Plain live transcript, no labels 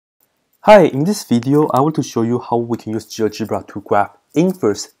Hi, in this video, I want to show you how we can use GeoGebra to graph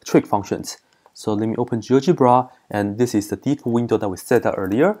inverse trig functions. So let me open GeoGebra, and this is the default window that we set up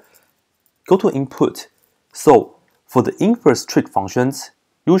earlier. Go to input. So for the inverse trig functions,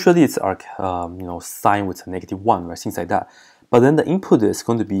 usually it's our sign with a -1, right? Things like that. But then the input is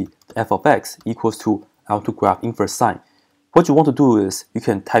going to be f of x equals to I want to graph inverse sine. What you want to do is you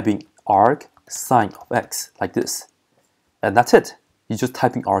can type in arc sine of x like this, and that's it. You just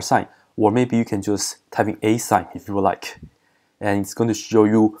type in r sine. Or maybe you can just type in a sine if you would like. And it's going to show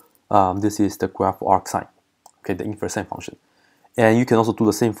you this is the graph of arc sine, okay, the inverse sine function. And you can also do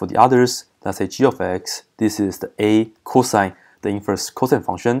the same for the others. Let's say g of x, this is the a cosine, the inverse cosine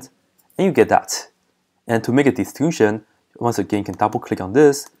function, and you get that. And to make a distinction, once again, you can double click on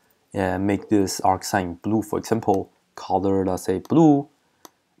this and make this arc sine blue, for example, color, let's say blue,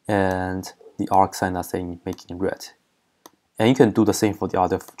 and the arc sine, let's say, making red. And you can do the same for the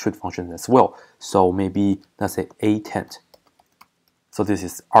other trig functions as well. So maybe, let's say, a tangent. So this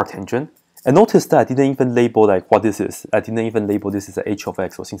is arctangent. And notice that I didn't even label like what this is. I didn't even label this as a h of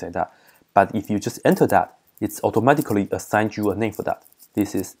x or things like that. But if you just enter that, it's automatically assigned you a name for that.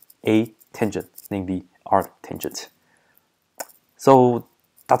 This is a tangent, namely arctangent. So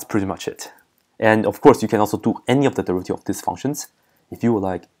that's pretty much it. And of course, you can also do any of the derivative of these functions. If you would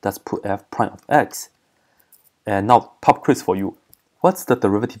like, let's put f prime of x. And now, pop quiz for you. What's the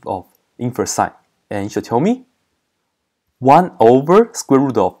derivative of inverse sine? And you should tell me 1 over square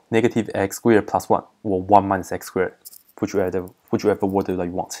root of negative x squared plus 1, or 1 minus x squared, whichever word that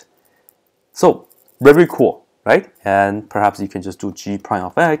you want. So, very cool, right? And perhaps you can just do g prime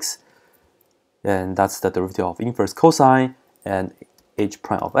of x, and that's the derivative of inverse cosine, and h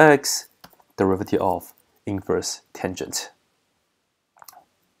prime of x, derivative of inverse tangent.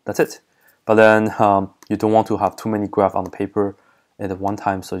 That's it. But then you don't want to have too many graphs on the paper at one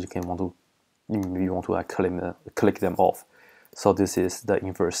time, so you maybe want to like click them off. So this is the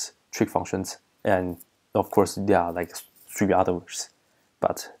inverse trig functions, and of course there are like 3 others,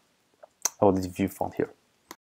 but I will leave you from here.